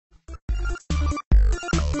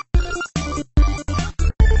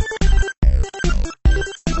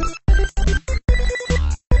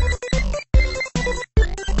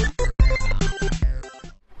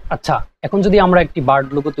আচ্ছা, এখন যদি আমরা একটি বার্ড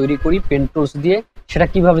লোগো তৈরি করি পেন টুলস দিয়ে, সেটা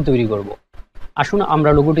কিভাবে তৈরি করব? আসুন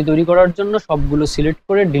আমরা লোগোটি তৈরি করার জন্য সবগুলো সিলেক্ট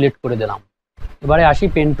করে ডিলিট করে দিলাম। এবারে আসি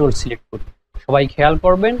পেন টুল সিলেক্ট করি। সবাই খেয়াল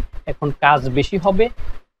করবেন, এখন কাজ বেশি হবে,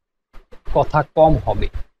 কথা কম হবে।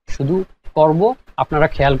 শুধু করব, আপনারা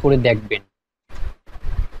খেয়াল করে দেখবেন।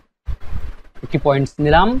 একটি পয়েন্টস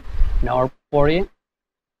নিলাম, নেওয়ার পরে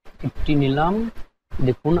একটি নিলাম।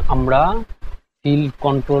 দেখুন আমরা ফিল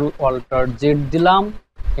কন্ট্রোল অল্টার জেড দিলাম,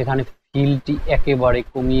 এখানে ফিলটি একেবারে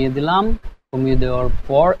কমিয়ে দিলাম। কমিয়ে দেওয়ার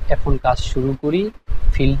পর এখন কাজ শুরু করি।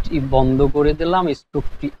 ফিলটি বন্ধ করে দিলাম,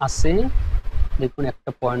 স্ট্রোকটি আছে, দেখুন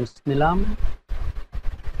একটা পয়েন্টস নিলাম,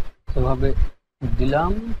 এভাবে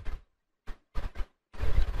দিলাম,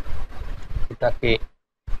 এটাকে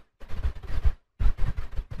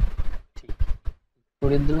ঠিক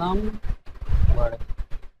করে দিলাম। এবার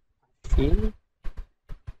ফিল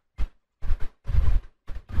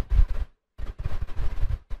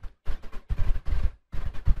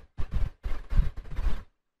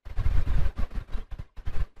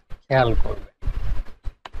খেয়াল করবেন।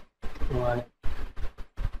 এবার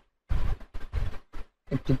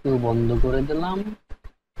একটিকেও বন্ধ করে দিলাম,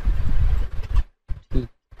 ঠিক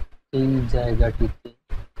এই জায়গাটিতে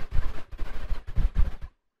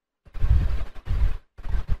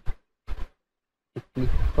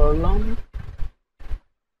ক্লিক করলাম,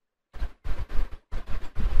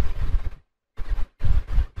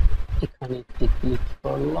 এখানে একটি ক্লিক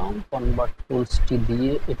করলাম, কনভার্ট টুলসটি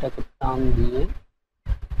দিয়ে এটাকে টান দিয়ে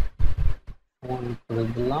সমান করে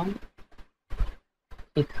দিলাম,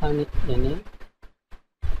 এখানে এনে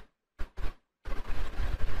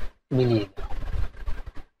মিলিয়ে দিলাম।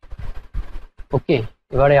 ওকে,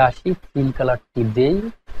 এবারে আসি ফিল কালারটি দেই,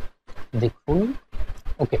 দেখুন।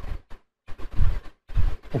 ওকে,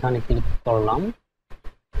 এখানে ক্লিক করলাম,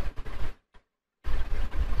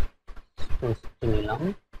 নিলাম,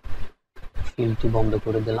 ফিলটি বন্ধ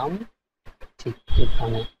করে দিলাম, ঠিক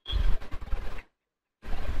এখানে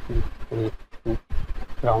ক্লিক করে একটু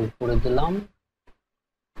রাউন্ড করে দিলাম,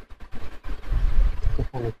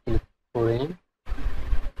 এখানে ক্লিক করে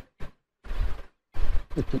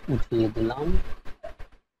এটি উঠিয়ে দিলাম,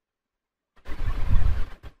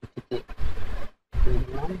 এটিকে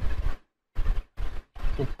দিলাম,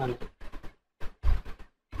 এখানে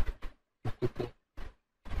এটিকে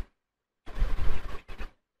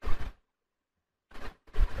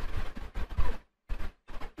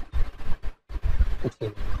উঠিয়ে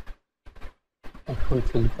দিলাম। এখন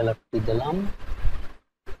ফিল কালারটি দিলাম,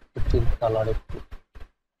 এটির কালার একটু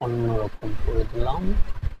অন্যরকম করে দিলাম।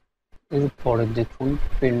 এরপরে দেখুন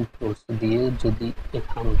পেন টুলস দিয়ে যদি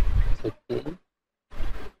এখান থেকে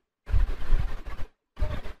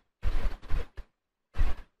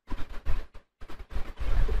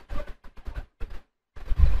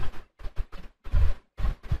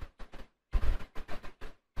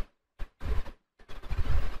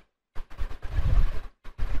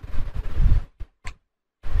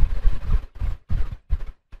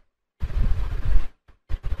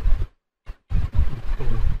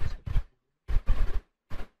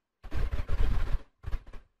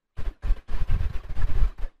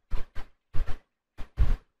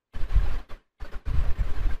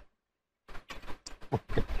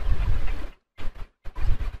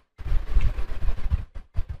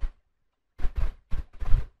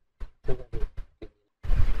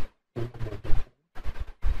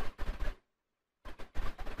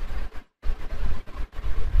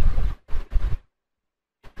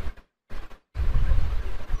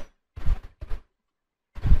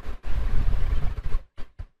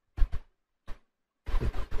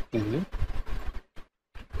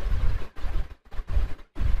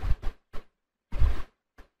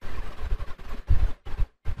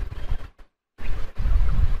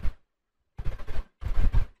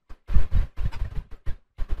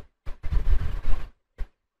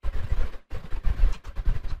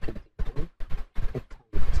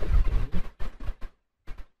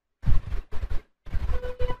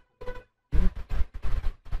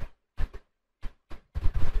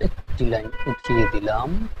একটি লাইন উঠিয়ে দিলাম।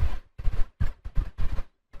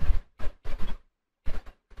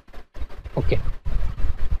 ওকে,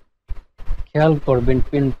 খেয়াল করবেন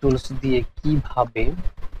পেন টুলস দিয়ে কিভাবে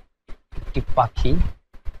একটি পাখি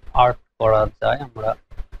আর্ট করা যায় আমরা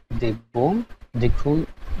দেখব। দেখুন,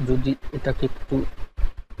 যদি এটাকে একটু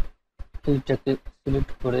এইটাকে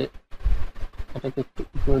সিলেক্ট করে এটাকে একটু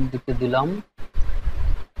উপরের দিকে দিলাম,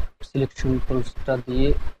 সিলেকশন টুলসটা দিয়ে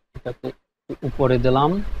এটাকে উপরে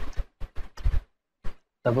দিলাম,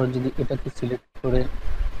 তারপর যদি এটাকে সিলেক্ট করে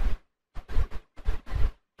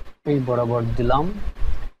এই বরাবর দিলাম,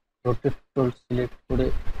 রোটেট টুল সিলেক্ট করে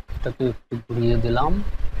এটাকে একটু ঘুরিয়ে দিলাম,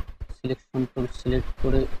 সিলেকশন টুল সিলেক্ট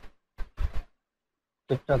করে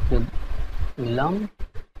এটাকে নিলাম,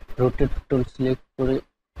 রোটেট টুল সিলেক্ট করে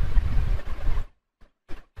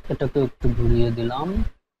এটাকে একটু ঘুরিয়ে দিলাম,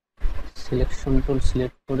 সিলেকশন টুল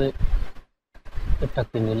সিলেক্ট করে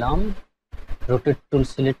এটাকে নিলাম, রোটেট টুল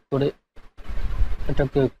সিলেক্ট করে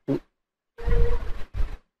এটাকে একটু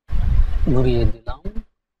ঘুরিয়ে দিলাম।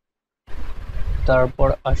 তারপর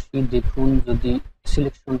আসি, দেখুন যদি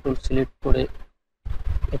সিলেকশন টুল সিলেক্ট করে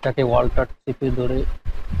এটাকে ওয়াল্টার চেপে ধরে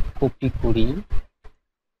কপি করি,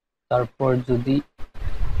 তারপর যদি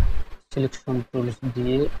সিলেকশন টুলস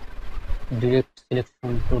দিয়ে ডিরেক্ট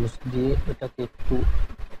সিলেকশন টুলস দিয়ে এটাকে একটু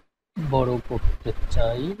বড় করতে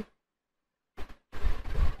চাই,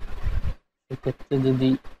 সেক্ষেত্রে যদি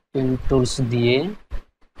পেন টুলস দিয়ে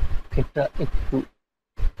এটা একটু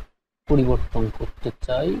পরিবর্তন করতে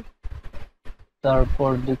চাই,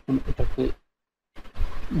 তারপর দেখুন এটাকে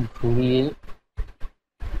ঘুরিয়ে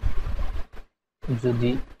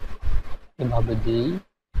যদি এভাবে দেই,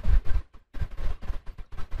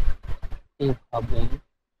 এভাবে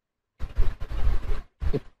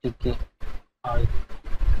একটিকে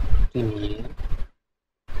আরেকটি নিয়ে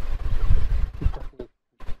এটাকে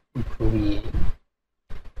ঘুরিয়ে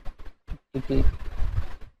একটিকে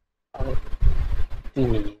আরেকটি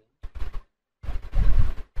নিয়ে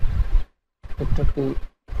এটাকে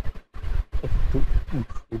একটু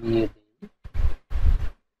ঘুরিয়ে দিই,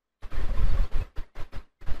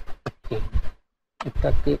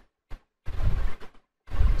 এটাকে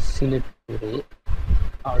সিলেক্ট করে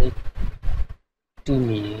আরেকটি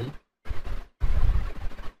নিয়ে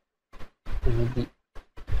যদি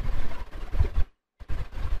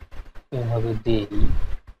এভাবে দেই,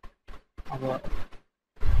 আবার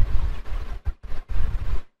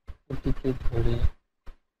এটিকে ধরে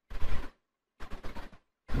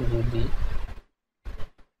যদি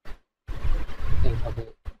এভাবে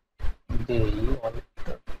দেই,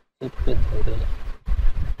 অল্টার চেপে ধরে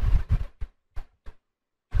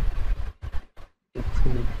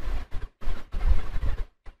দেখুন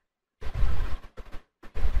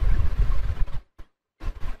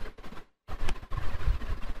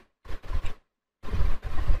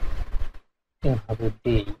এভাবে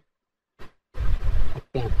দেই,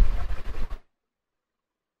 ওকে।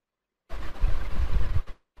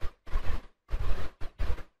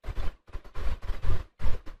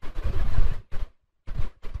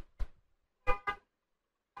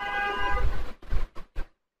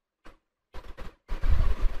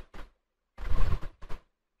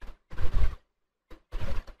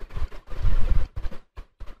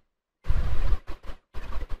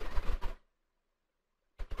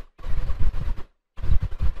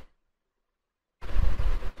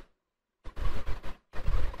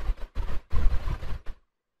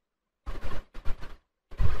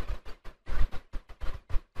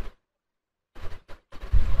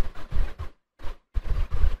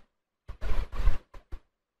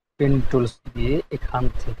 পেন টুলস দিয়ে এখান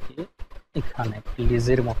থেকে এখানে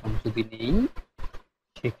লেজের মতন যদি নেই,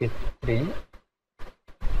 সেক্ষেত্রে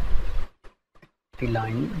একটি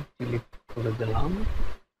লাইন ডিলিট করে দিলাম,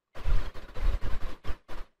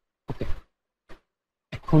 ওকে।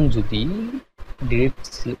 এখন যদি ডিরেক্ট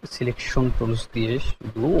সিলেকশন টুলস দিয়ে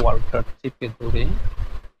শুধু ওয়াল্টার চেপে ধরে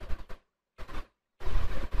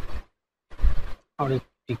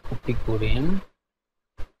আরেকটি কপি করে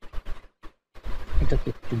এটাকে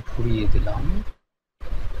একটু ঘুরিয়ে দিলাম,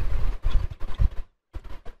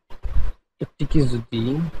 একটিকে যদি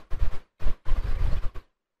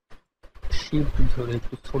শিফট ধরে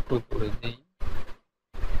একটু ছোট করে দেই,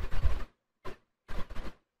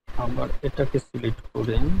 আবার এটাকে সিলেক্ট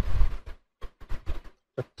করে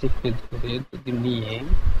চেপে ধরে যদি নিয়ে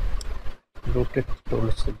রোটেট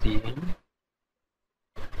টুলস দিয়ে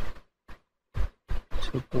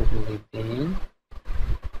ছোট করে দেই,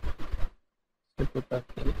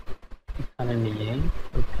 ছোটটাকে এখানে নিয়ে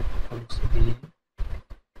রোটেট টুলস দিয়ে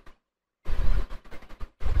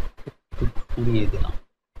একটু ঘুরিয়ে দিলাম,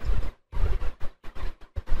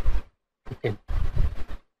 ওকে।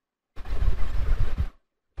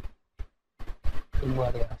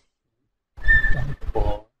 এবারে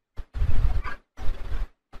তারপর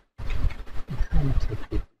এখান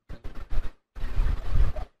থেকে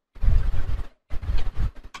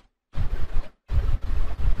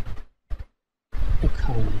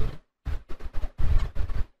এখানে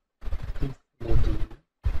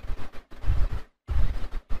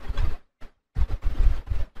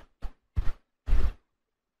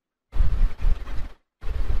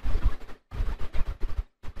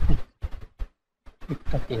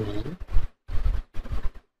এটাকে নিয়ে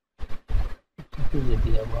এটাকে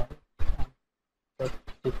যদি আবার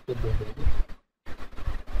চেপে ধরে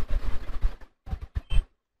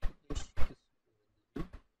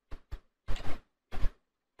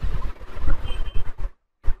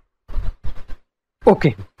ওকে,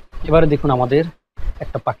 এবারে দেখুন আমাদের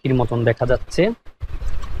একটা পাখির মতন দেখা যাচ্ছে।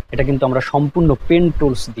 এটা কিন্তু আমরা সম্পূর্ণ পেন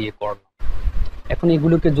টুলস দিয়ে করলাম। এখন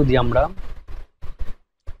এগুলোকে যদি আমরা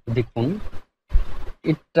দেখুন,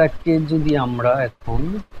 এটাকে যদি আমরা এখন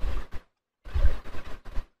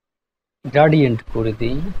গ্রেডিয়েন্ট করে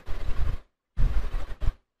দিই,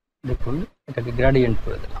 দেখুন এটাকে গ্রেডিয়েন্ট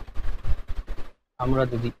করে দিলাম। আমরা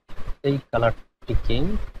যদি এই কালারটিকে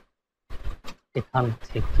এখান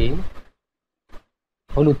থেকে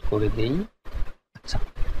হলুদ করে দেই, আচ্ছা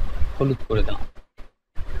হলুদ করে দিলাম,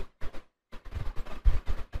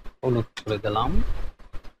 হলুদ করে দিলাম।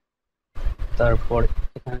 তারপর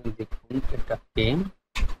এখানে দেখুন এটাকে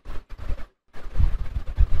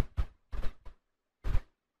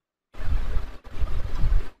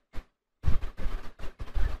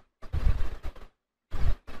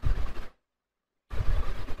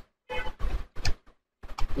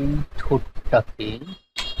এই ঠোঁটটাকে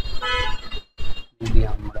যদি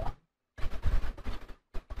আমরা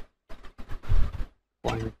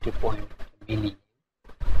পয়েন্টে পয়েন্ট মিলিয়ে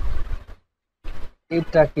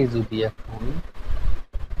এটাকে যদি এখন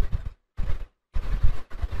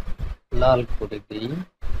লাল করে দেই,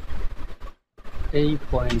 এই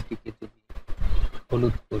পয়েন্টটিকে যদি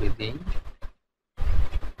হলুদ করে দেই,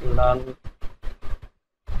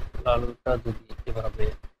 লালটা যদি এভাবে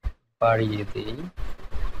বাড়িয়ে দেই,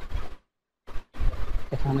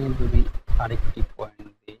 এখানে যদি আরেকটি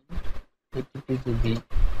পয়েন্ট দেই, এটিকে যদি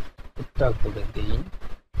এটা করে দেই,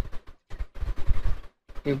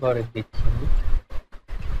 এবারে দেখি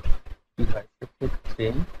কি হয়। সেক্ষেত্রে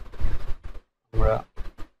আমরা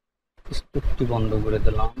স্ট্রোকটি বন্ধ করে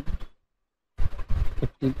দিলাম,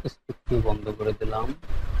 একটি স্ট্রোকটি বন্ধ করে দিলাম।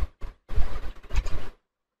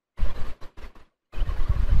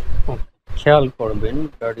 খেয়াল করবেন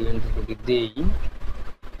গ্রেডিয়েন্ট যদি দেই,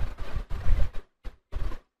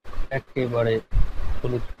 একেবারে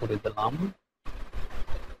হলুদ করে দিলাম,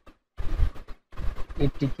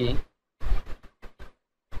 এটিকে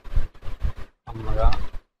আমরা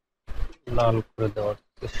লাল করে দেওয়ার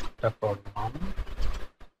চেষ্টা করলাম।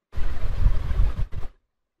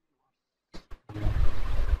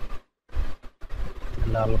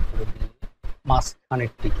 লাল করে দিয়ে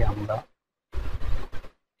মাঝখানেরটিকে আমরা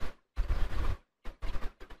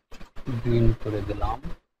গ্রিন করে দিলাম।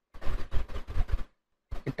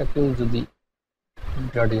 এটাকেও যদি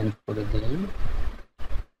গ্রেডিয়েন্ট করে দিই,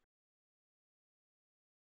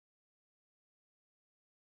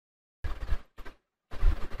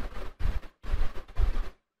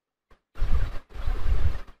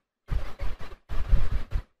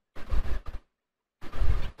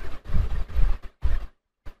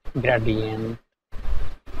 গ্রেডিয়েন্ট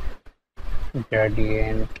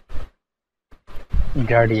গ্রেডিয়েন্ট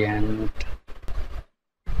গ্রেডিয়েন্ট,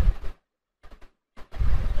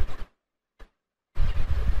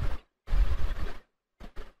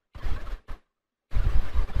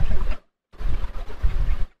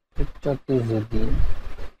 এটাকে যদি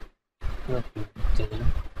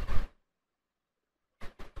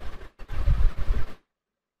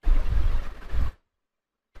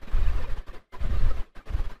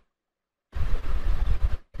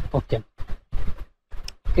ওকে,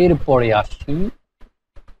 এরপরে আসি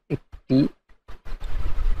একটি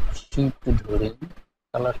শিট ধরে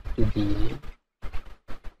কালারটি দিয়ে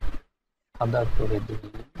সাদা করে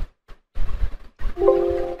দিয়ে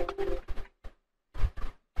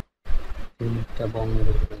ফিল্ডটা বন্ধ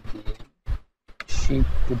করে দিয়ে শিট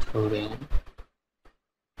ধরে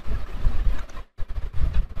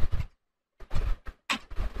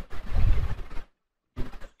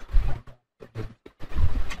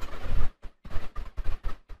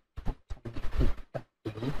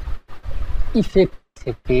ইফেক্ট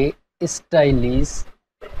থেকে স্টাইলিশ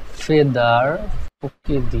ফেদার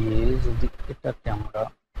ওকে দিয়ে যদি এটাকে আমরা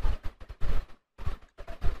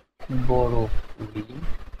বড় করি,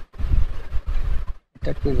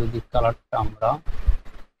 এটাকে যদি কালারটা আমরা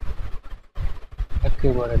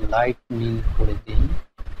একেবারে লাইট নীল করে দিই,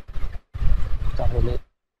 তাহলে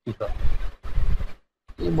কি হয়।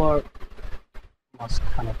 এবার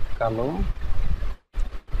মাঝখানে কালো,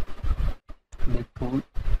 দেখুন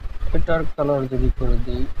এটার কালার যদি করে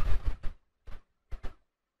দিই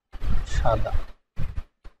সাদা,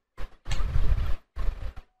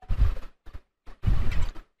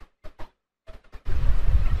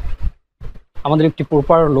 আমাদের একটি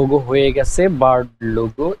প্রপার লোগো হয়ে গেছে, বার্ড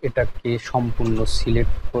লোগো। এটাকে সম্পূর্ণ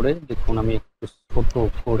সিলেক্ট করে দেখুন আমি একটু ছোট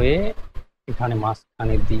করে এখানে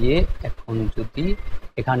মাঝখানে দিয়ে এখন যদি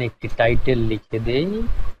এখানে একটি টাইটেল লিখে দেই,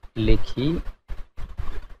 লিখি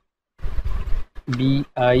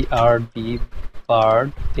BIRD bird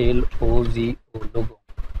LOGO logo,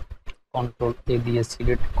 control এ দিয়ে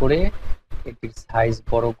সিলেক্ট করে এটির সাইজ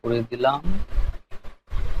বড় করে দিলাম,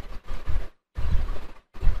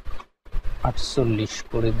 48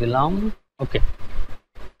 করে দিলাম। ওকে,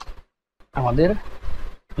 আমাদের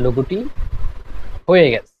লোগোটি হয়ে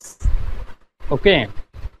গেছে। ওকে,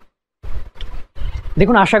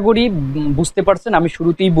 দেখুন আশা করি বুঝতে পারছেন। আমি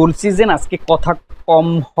শুরুতেই বলছি যে আজকে কথা কম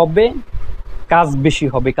হবে, কাজ বেশি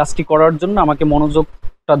হবে। কাজটি করার জন্য আমাকে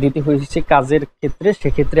মনোযোগটা দিতে হয়েছে কাজের ক্ষেত্রে,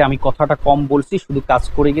 সেক্ষেত্রে আমি কথাটা কম বলছি, শুধু কাজ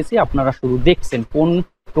করে গেছি। আপনারা শুধু দেখছেন কোন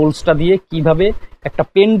টুলসটা দিয়ে কিভাবে একটা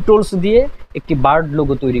পেন টুলস দিয়ে একটি বার্ড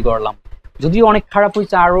লোগো তৈরি করলাম। যদিও অনেক খারাপ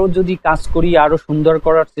হয়েছে, আরও যদি কাজ করি, আরও সুন্দর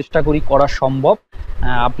করার চেষ্টা করি, করা সম্ভব।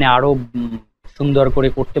 আপনি আরও সুন্দর করে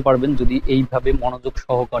করতে পারবেন যদি এইভাবে মনোযোগ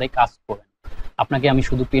সহকারে কাজ করেন। আপনাকে আমি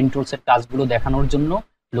শুধু পেন টুলসের কাজগুলো দেখানোর জন্য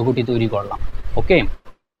লোগোটি তৈরি করলাম। ওকে,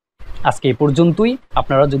 আজকে এ পর্যন্তই।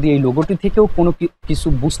 আপনারা যদি এই লোগোটি থেকেও কোনো কিছু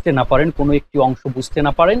বুঝতে না পারেন, কোনো একটি অংশ বুঝতে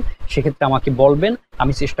না পারেন, সেক্ষেত্রে আমাকে বলবেন,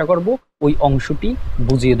 আমি চেষ্টা করব ওই অংশটি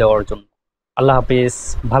বুঝিয়ে দেওয়ার জন্য। আল্লাহ হাফেজ,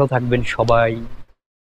 ভালো থাকবেন সবাই।